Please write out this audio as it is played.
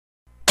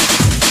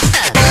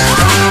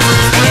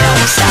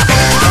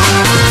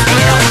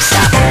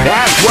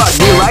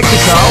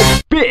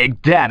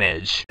big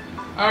damage.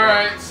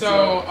 Alright,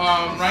 so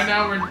right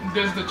now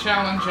this is the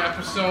challenge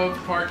episode,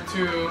 part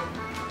 2.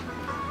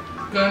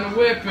 Gonna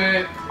whip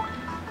it.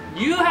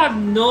 You have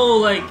no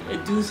like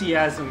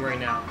enthusiasm right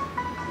now.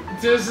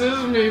 This is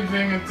me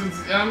being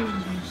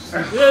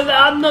enthusiastic. No.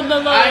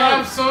 I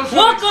have social.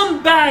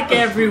 Welcome back,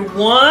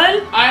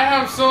 everyone. I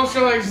have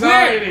social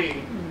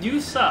anxiety. You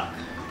suck.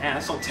 Man,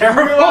 that's so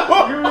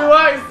terrible. You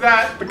realize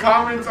that the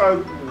comments are,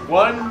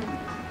 one,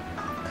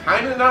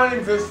 kind of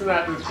non-existent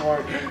at this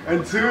point,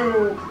 and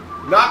two,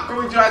 not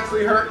going to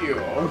actually hurt you.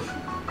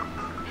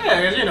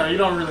 Yeah, because you know, you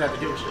don't really have to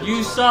give a shit.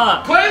 You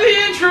suck. Play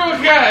the intro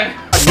again.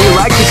 We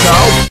like to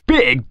call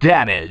big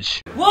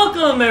damage.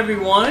 Welcome,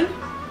 everyone.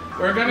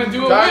 We're gonna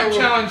do a whip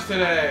challenge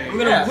today.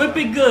 We're gonna whip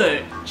it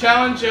good.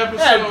 Challenge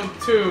episode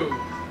 2.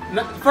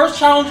 First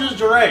challenge is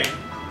Duray.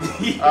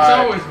 It's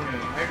always me.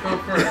 I go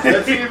first.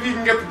 Let's see if you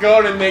can get the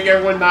goal and make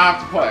everyone not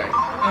have to play.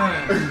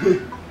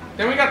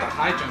 Then we got the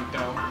high jump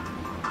though.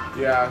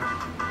 Yeah.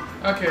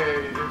 Okay,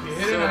 if you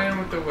hit an item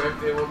with the whip,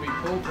 they will be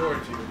pulled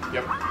towards you.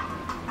 Yep.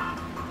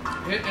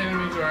 Hit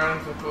enemies or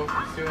items with both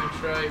concealing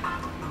strike.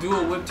 Do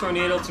a whip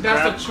tornado to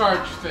That's grab. the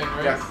charge thing,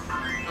 right? Yes.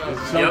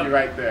 It's showing you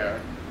right there.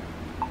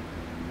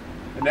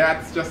 And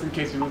that's just in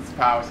case you lose the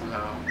power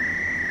somehow.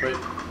 But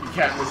you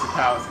can't lose the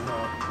power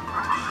somehow.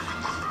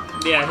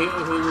 Yeah,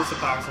 he'll lose the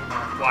power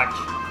somehow. Watch.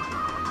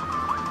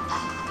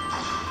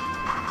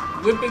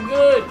 Whip it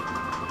good.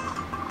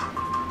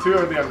 2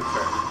 of the other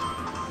turn.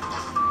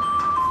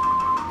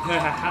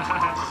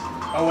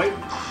 Oh wait.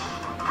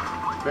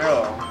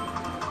 Barrel.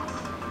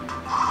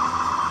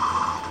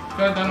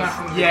 Could have done that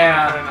from the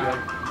Yeah.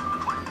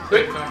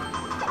 Wait.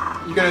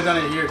 You could have done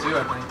it here too,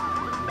 I think.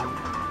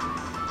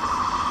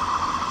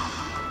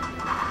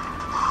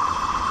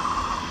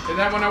 Is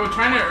that when I was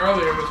trying it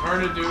earlier, it was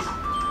hard to do.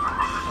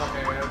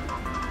 Okay,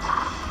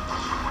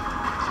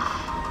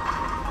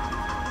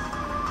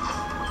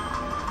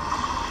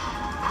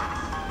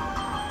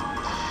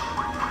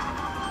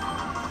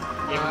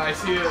 I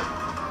see it.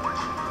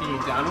 You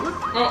downward?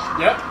 Oh,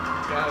 Yep.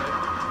 got it.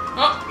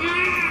 Oh,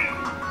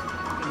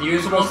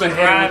 You're supposed to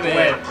grab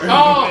it.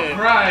 oh,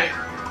 right.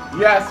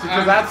 Yes,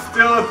 because that's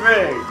still a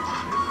thing.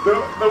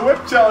 The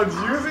whip challenge,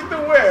 using the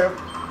whip.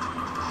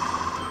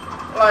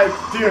 Like,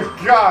 dear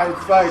God,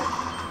 it's like,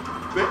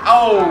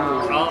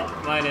 Oh,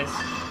 minus.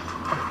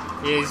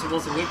 Yeah, he's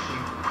supposed to whip you.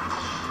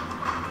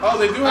 Oh,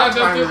 they do have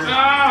timers.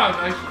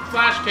 Nice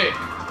flash kick.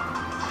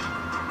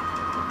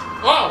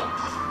 Oh!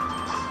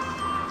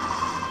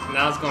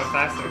 Now it's going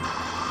faster.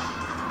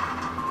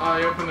 Oh,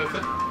 you opened the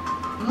thing.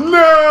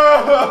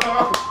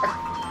 No!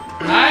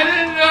 I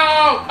didn't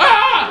know!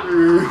 Ah!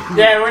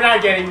 Yeah, we're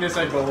not getting this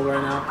at goal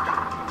right now.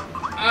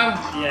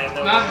 Yeah,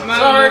 no. Not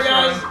Sorry, this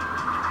guys. one.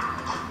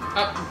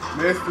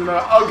 Missed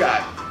enough. Oh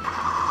God.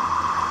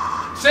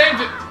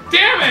 Saved it!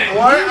 Damn it!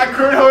 What? I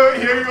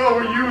couldn't hear you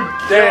over you.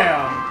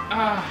 Damn.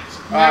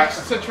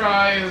 Next to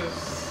try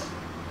is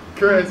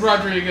Chris.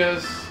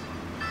 Rodriguez.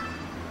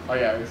 Oh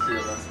yeah, there's 2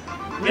 of us.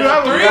 We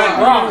have 3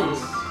 bronze.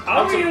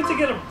 How were you able to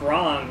get a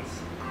bronze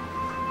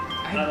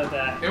out of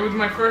that? It was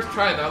my first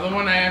try. The other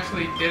one I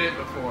actually did it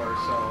before,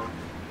 so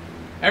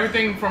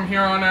everything from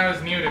here on out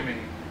is new to me.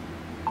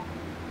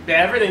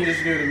 Yeah, everything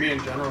is new to me in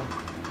general.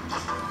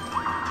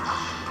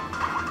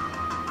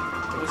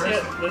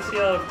 Let's see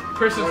how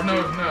Chris's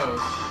nose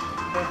knows.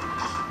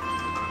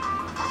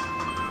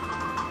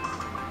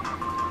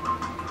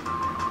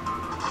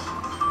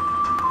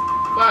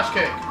 Flash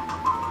kick.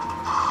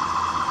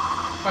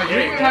 Oh, you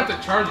don't even have to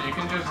charge it. You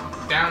can just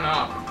down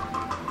up.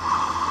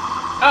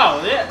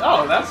 Oh, yeah.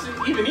 Oh, that's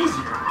even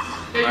easier.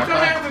 Yeah, you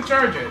don't have to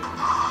charge it.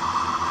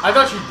 I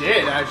thought you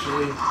did,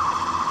 actually.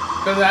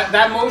 Because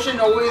that motion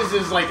always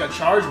is like a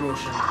charge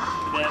motion.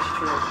 That's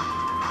true.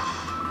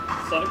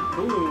 Sonic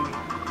boom.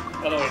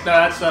 Oh no, wait. No,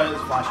 that's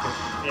flash kick.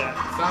 Yeah.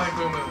 Sonic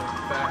boom is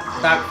back.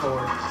 Back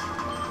forward.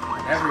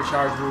 Every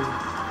charge move.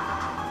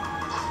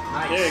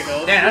 Nice. There you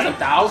go. Damn, that's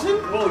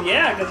 1,000? Well,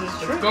 yeah, because it's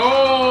trick.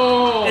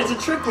 Go! It's a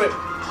trick whip.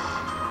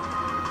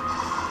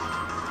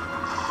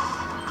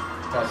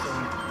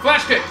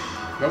 Flash kick.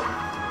 Nope.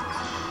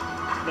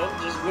 Nope,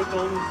 just whip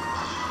them.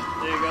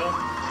 There you go.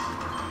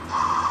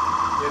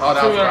 Oh,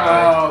 that was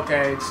right. Oh,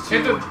 okay. It's too.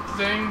 Hit the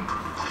thing.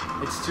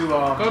 It's too.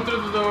 Go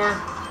through the door.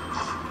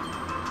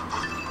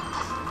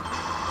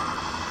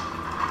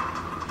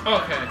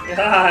 Okay.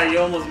 Ah, you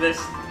almost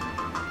missed.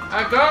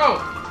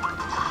 Go!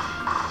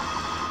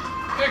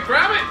 Hey,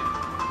 grab it!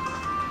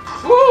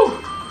 Woo!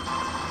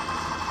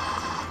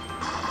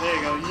 There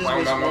you go. You just No.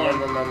 missed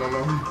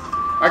one.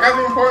 I got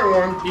the important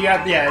one. You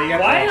got, yeah, you got.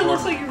 Why the it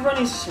looks like you're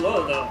running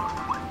slow though?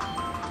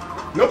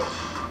 Nope.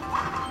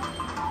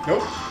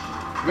 Nope.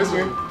 This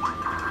way.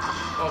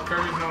 Oh,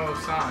 Kirby's no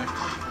Sonic.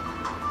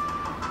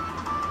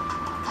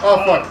 Oh,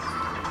 fuck.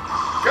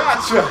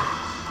 Gotcha!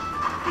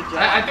 Good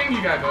job. I think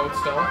you got gold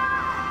still.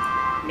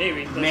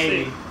 Maybe. Let's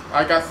Maybe. see.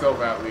 I got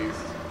silver at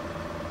least.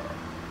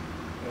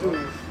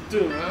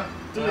 Dude.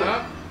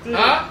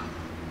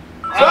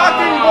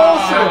 Fucking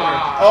bullshit!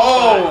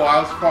 Oh, I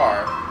was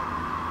far.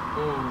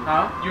 Ooh.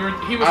 Huh?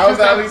 He was. I was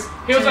at least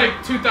He was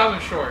like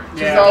 2,000 short.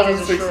 Yeah.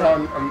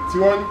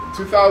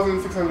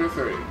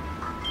 2,630.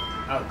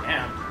 Oh,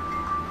 damn.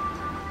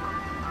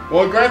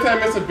 Well, granted, I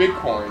missed a big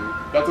coin.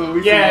 That's at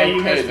least Yeah, an you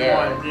okay missed there.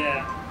 one.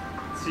 Yeah.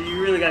 So you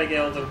really gotta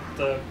get all the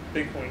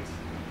big points.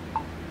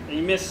 And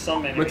you missed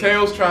some enemies.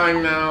 Mateo's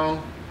trying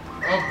now.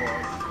 Oh boy.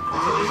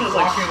 This He's is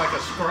like walking like a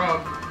scrub.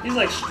 he's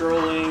like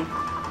strolling.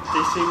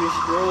 They see me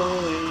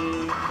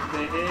strolling.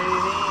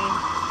 Behaving.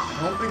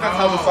 I don't think that's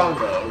how the song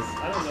goes.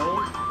 I don't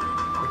know.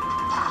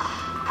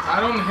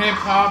 I don't hip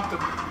hop the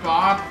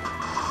bop.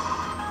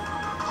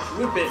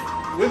 Whip it.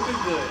 Whip it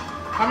good.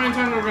 How many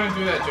times are we gonna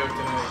do that joke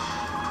today?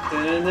 You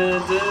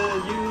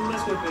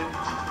mess with it.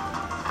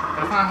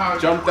 That's not how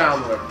it Jump down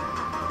with.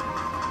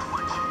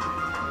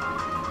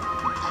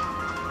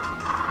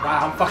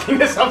 Wow, I'm fucking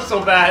this up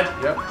so bad.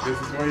 Yep, this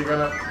is where you're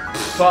gonna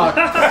fuck.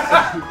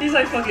 He's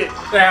like, fuck it.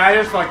 Yeah, I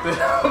just fucked it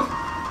up.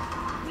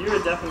 You're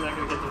definitely not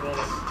gonna get the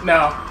bonus.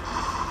 No.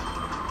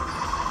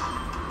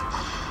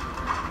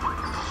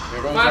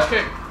 There goes Flash that.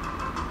 kick.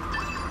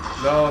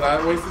 No, that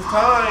wastes his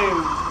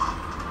time.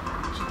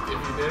 If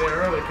you did it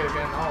early, could have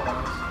gotten all of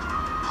us.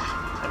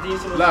 I think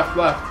he's supposed Left.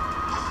 Ow.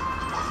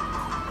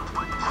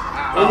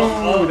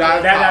 Ooh,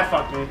 That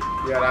fucked me.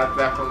 Yeah, that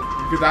definitely.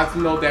 Because that's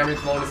no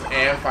damage bonus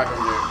and 500.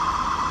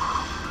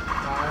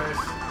 Nice.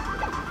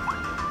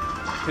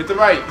 Hit the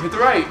right.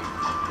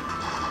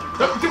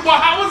 Well,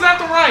 how was that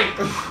the right?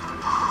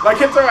 Like,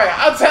 hit the right.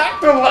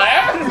 Attack the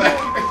left.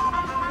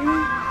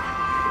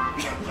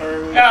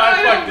 Yeah,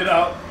 I fucked it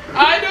up.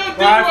 I don't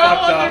do Well, I well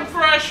fucked under up.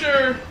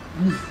 pressure.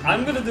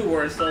 I'm gonna do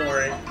worse, don't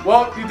worry.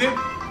 Well, you did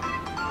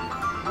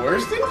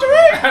worse than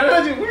Drake? How did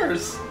I do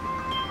worse?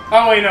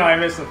 Oh wait, no, I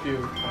missed a few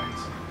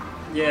points.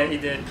 Yeah, he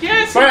did.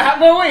 Yes. But wait,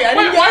 I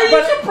didn't Wait, why are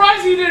get. you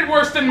surprised he did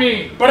worse than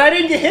me? But I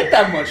didn't get hit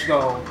that much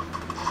though.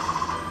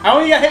 I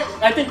only got hit,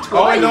 I think, Oh,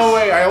 twice. wait, no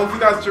way. I don't think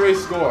that's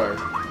Drake's score.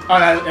 Oh,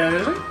 that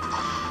isn't?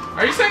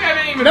 Are you saying I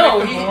didn't even No,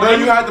 make the he- board? No,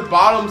 you had the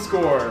bottom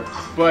score.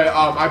 But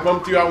I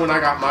bumped you out when I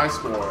got my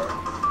score.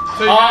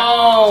 So you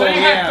Oh, had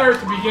yeah. third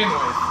to begin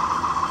with.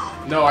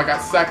 No, I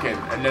got second.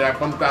 And then I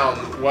bumped down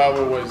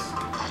whoever was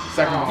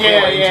second before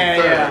Yeah, into yeah,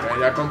 third. yeah.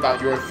 And I bumped out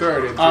your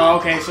third into Oh,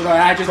 okay, so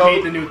I just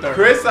made the new third.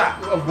 Chris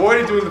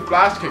avoided doing the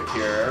flash kick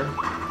here.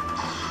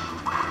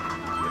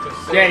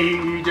 Yeah,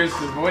 you just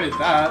avoided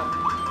that.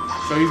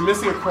 So he's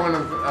missing a coin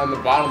on the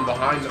bottom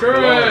behind Screw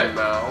below it. him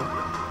now.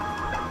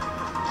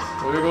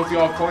 Well, there goes the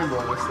all coin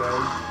bonus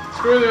then.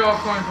 Screw the all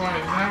coin point.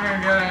 He's not gonna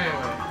get it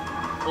anyway.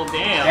 Well,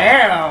 damn.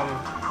 Damn.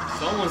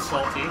 Someone's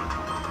salty.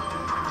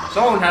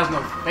 Someone has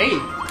no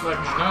faith. Like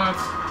my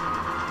nuts.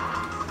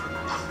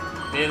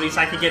 At least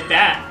I could get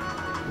that.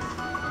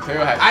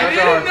 Mateo had I such a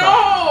didn't hard time.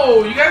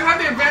 know! You guys had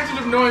the advantage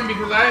of knowing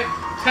because I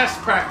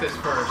test practice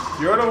first.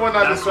 You're the one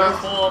that That's your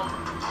distracted. fault.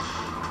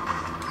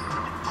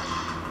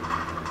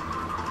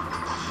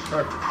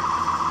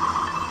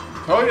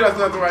 Told you that's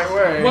not the right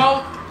way.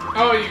 Well,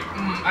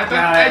 I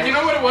thought, Nah, you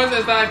know what it was?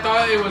 Is that I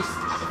thought it was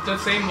the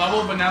same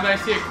level, but now that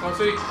I see it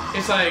closely,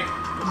 it's like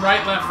right,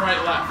 left, right,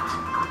 left.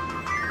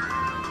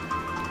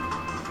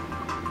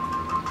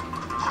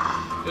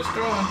 Just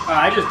throwing.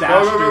 I just go,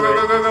 dashed go, go, through go, it.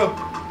 go, go,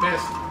 go.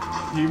 Missed.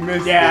 He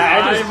missed Yeah,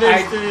 it. I just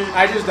missed it.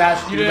 I just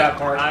dashed You through did. that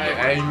part.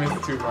 And he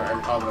missed two more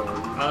other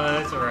ones.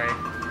 That's alright.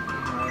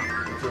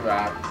 It's a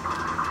wrap.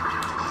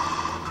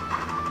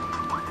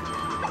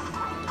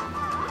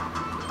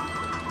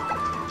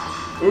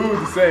 Ooh,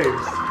 the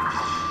saves.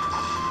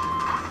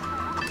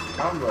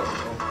 Combo.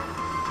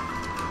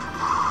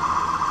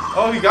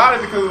 Oh, he got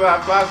it because of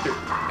that flash kick.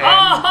 And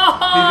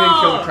he didn't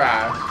kill the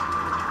crash.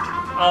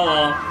 Oh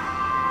well.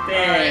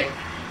 Dang.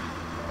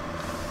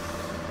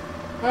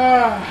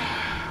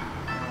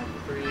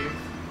 Breathe.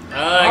 I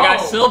got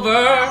Oh.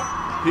 silver.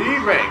 He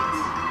ranked.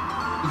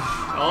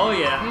 Oh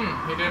yeah.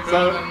 He did better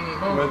So, than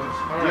both of us.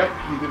 Alright. yep,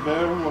 he did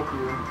better than both of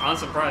you. I'm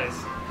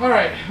surprised.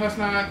 Alright, let's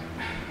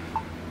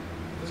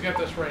get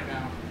this right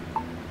now.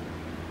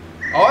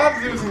 All I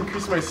have to do is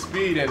increase my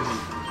speed and a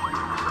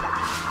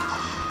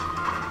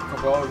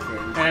couple other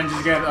things. And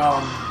just get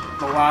the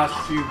last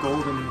few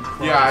golden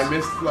coins. Yeah, I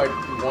missed like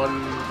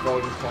one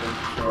golden coin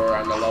for sure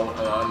on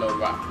the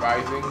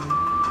rising.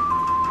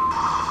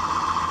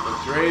 But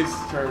Dre's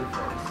turn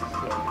first,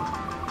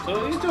 So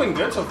he's doing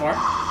good so far.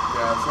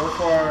 yeah, so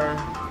far.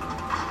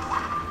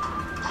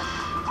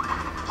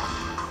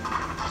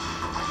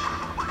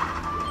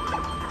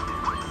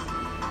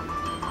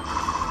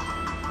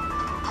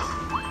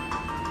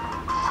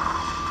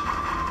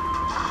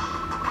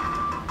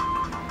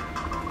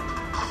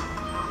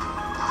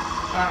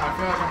 I don't know, I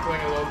feel like I'm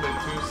playing a little bit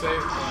too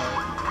safe, but...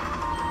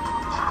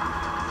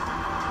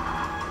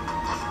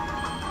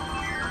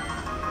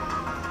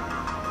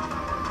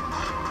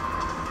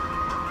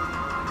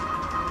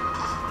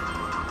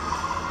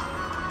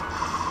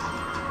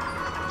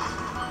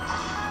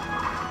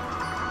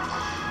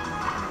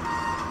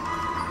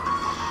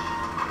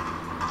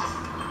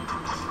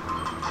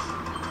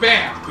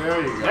 Bam!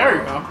 There you go. There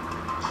you go.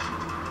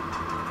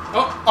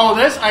 Oh,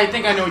 this I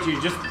think I know what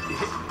you just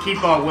keep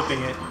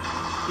whipping it.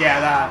 Yeah,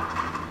 that.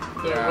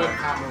 The whip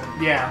combo.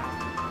 Yeah.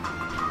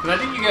 Because I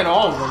think you get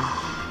all of them.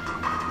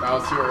 That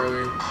was too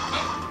early.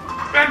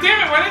 God damn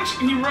it! Why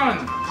didn't he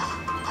run?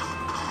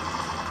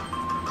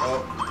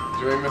 Oh,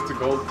 Joey missed a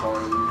gold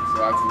coin, so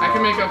that's enough. I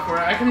can make up for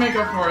it. I can make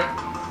up for it.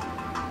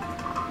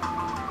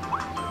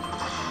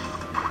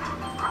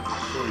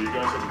 So you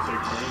guys have to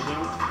take turns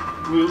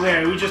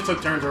now? We just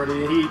took turns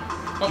already. He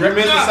You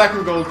missed the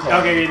second gold coin.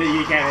 Okay,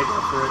 you can't make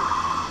up for it.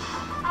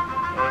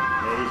 No,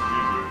 this is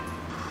easier.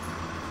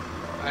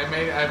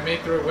 I made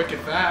through it wicked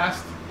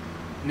fast.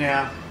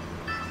 Yeah.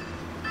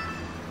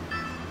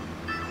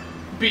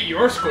 Beat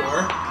your score.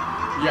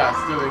 Yeah,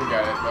 still didn't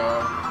get it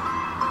though.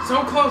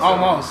 So close. though.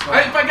 Almost.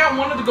 If I got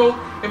one of the gold,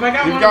 if I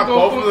got If one you of got the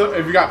gold, both of them,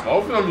 if you got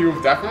both of them,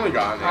 you've definitely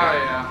gotten it. Oh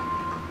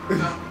yeah.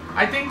 No,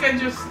 I think I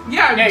just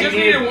I just you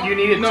needed one. You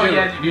needed no, two.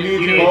 Yeah, You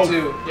needed needed two.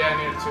 two. Yeah, I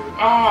needed two.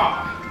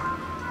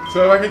 Ah.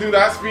 So if I can do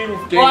that speed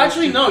with game. Well,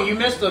 actually, no. You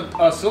missed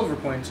a silver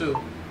coin too.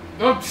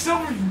 Oh,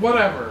 silver,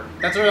 whatever.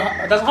 That's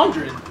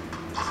 100.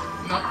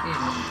 No.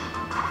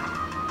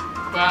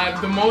 But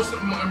the most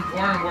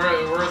important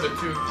were the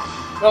two.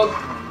 Well,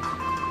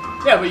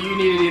 yeah, but you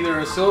needed either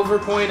a silver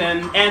coin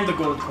and the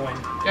gold coin.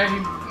 Yeah,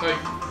 he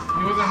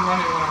wasn't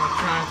running when I was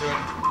trying to.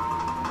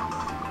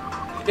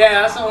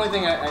 Yeah, that's the only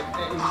thing.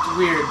 It's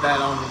weird that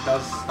it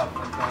does stuff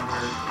like that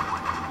where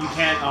you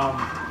can't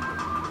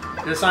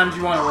there's times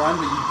you want to run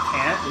but you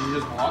can't and you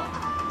just walk.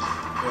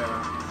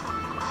 Yeah.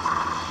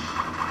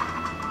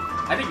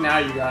 I think now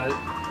you got it.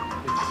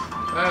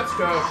 Let's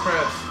go,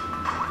 Chris.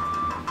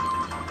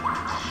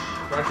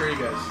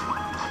 Rodriguez.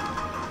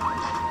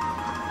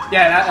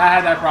 Yeah, I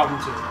had that problem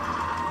too.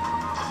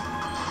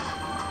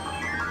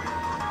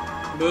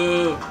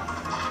 Boo.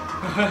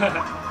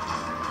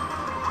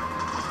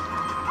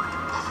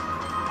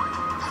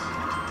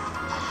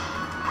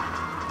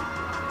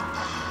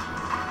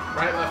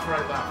 Right, left,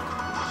 right, left.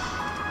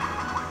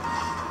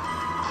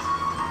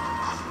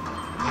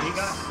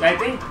 I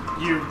think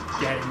you're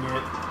getting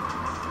it.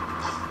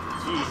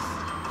 Jeez.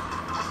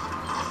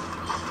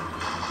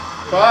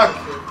 Fuck.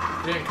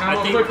 Didn't I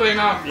combo think- quickly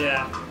enough.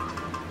 Yeah.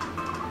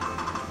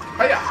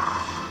 Hiya.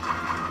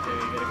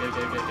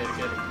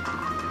 Get it.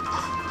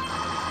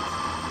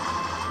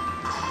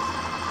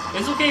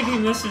 It's okay if he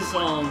misses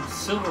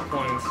silver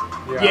coins.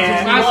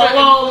 Yeah.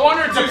 Well, one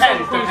or two depends.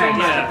 silver coins don't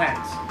matter.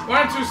 Depends.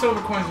 One or two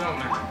silver coins don't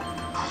matter.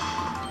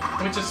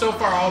 Which is so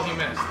far all he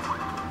missed.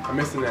 I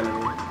missed an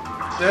enemy.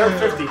 There are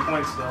 50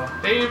 points though.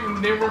 They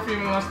worth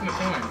even less than the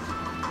coins.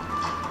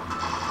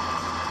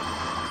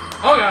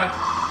 Oh god.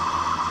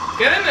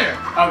 Get in there!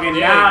 Okay,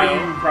 There now you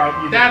go. you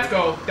probably. That's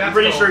gold. That's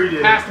pretty gold. sure you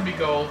did. Has to be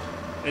gold.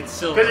 It's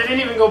silver. Because it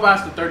didn't even go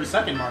past the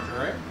 30-second marker,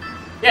 right?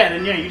 Yeah,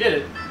 then you did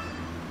it.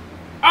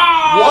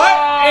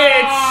 Oh!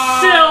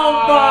 It's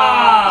silver!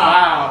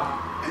 Wow.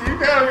 You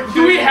gotta be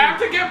Do we kidding have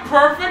to get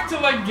perfect to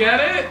get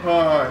it? me.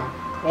 Hold on.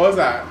 What was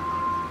that?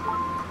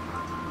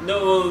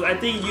 No, I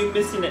think you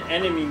missing the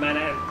enemy might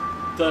have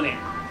done it.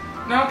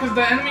 No, because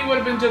the enemy would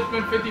have been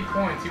 50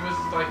 points. He was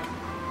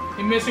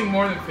he missing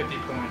more than 50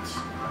 points.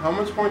 How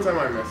much points am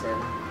I missing?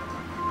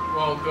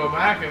 Well, go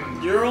back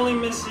and You're only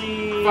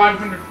missing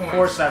 500 points.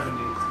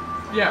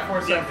 470. Yeah,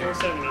 470. Yeah,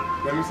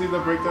 470. Let me see the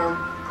breakdown.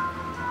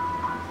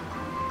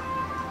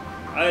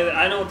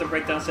 I know what the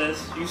breakdown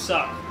says. You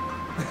suck.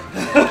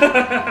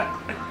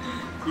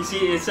 You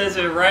see, it says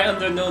it right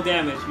under no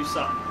damage. You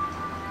suck.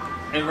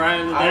 And right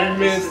under that, I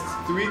missed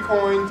 3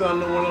 coins on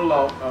the one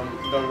below.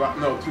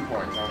 2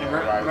 coins on the and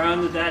right. right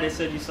under that, it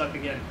said you suck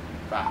again.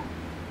 Back.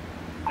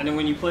 And then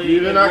when you play,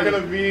 You're not when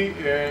gonna be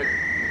it.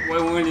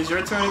 when it's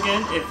your turn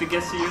again, if it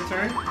gets to your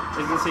turn,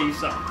 it's gonna say you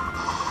suck.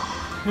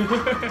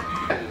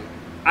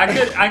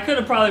 I could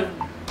have probably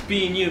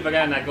beaten you if I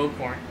got in that gold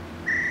coin.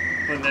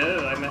 But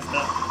no, I messed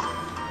up.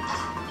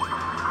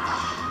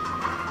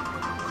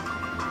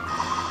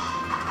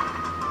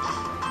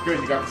 Good,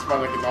 you got the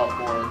spot like it's all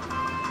 4.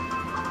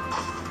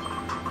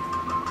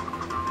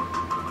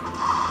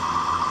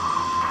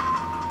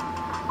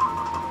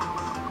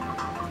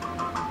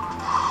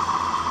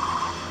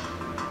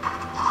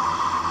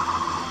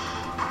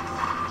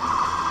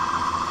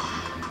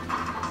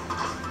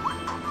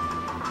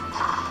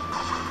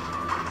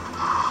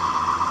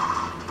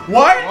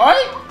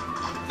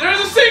 What? There's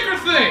a secret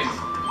thing!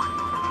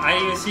 I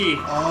didn't even see.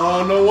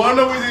 Oh, no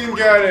wonder we didn't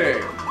get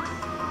it.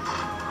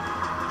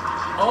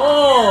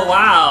 Oh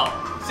wow!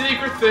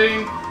 Secret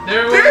thing.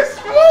 There was. There's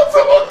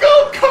multiple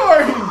gold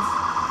coins!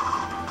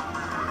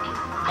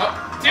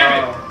 Oh,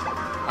 damn it!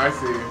 I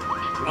see.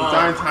 It's Oh. a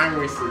giant time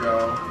waste to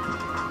go.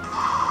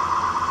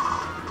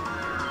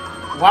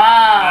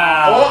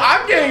 Wow. Oh,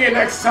 I'm getting it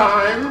next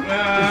time.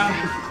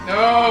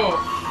 No.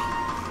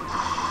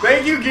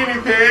 Thank you,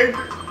 guinea pig.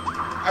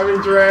 I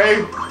mean,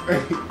 Dre.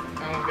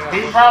 Oh god.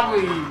 He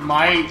probably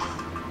might.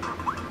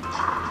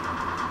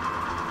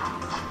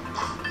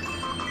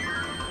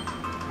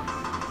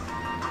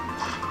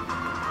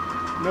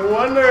 No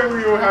wonder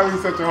we were having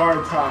such a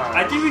hard time.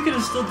 I think we could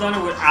have still done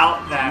it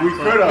without that. We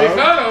but- could We have.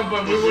 could have,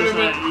 but we It's would just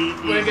have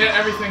not been. Would get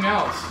everything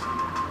else.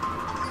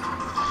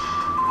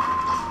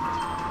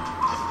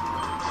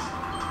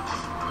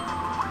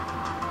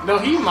 No,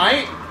 he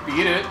might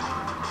beat it.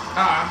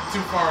 I'm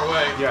too far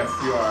away. Yes,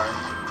 you are.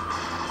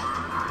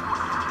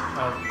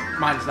 Oh,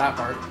 mine's that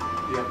part.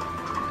 Yep.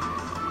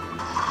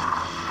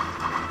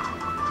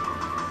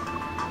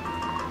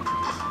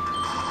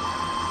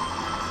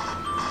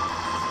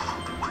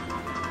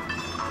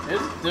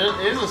 There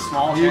is a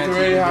small He's chance.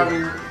 already you can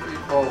do having.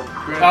 it. Oh,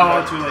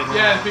 Oh, too late.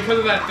 Yeah, it's because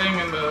of that thing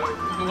in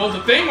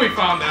the thing we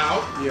found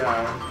out.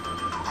 Yeah.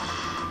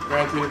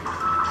 Granted,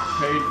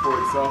 paid for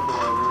itself or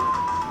whatever.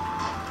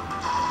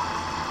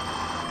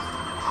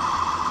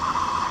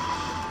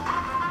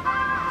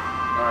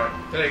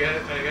 Alright. Did I get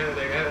it? Did I get it?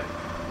 Did I get it?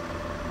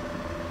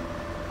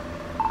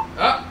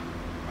 Up!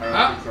 I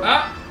don't think so.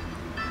 Up!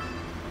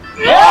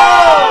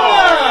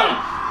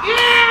 Oh!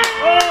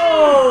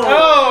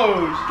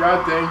 Oh!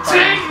 God dang.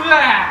 Take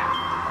that!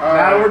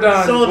 Now we're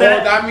done. So Well,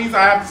 that that means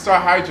I have to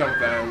start high jump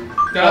then.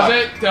 Does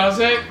it? Does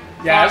it?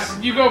 Yes.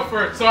 Fine, you go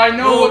for it. So I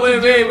know Oh, what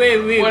to do. wait.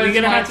 when We're it's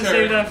gonna my have to turn.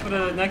 save that for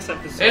the next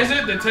episode. Is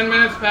it? The 10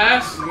 minutes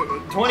pass?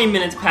 20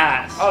 minutes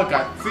pass. Oh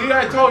god. See,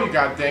 I told you,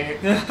 god dang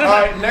it.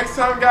 Alright, next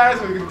time guys,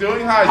 we're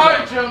doing high High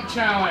jump. jump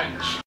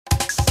challenge.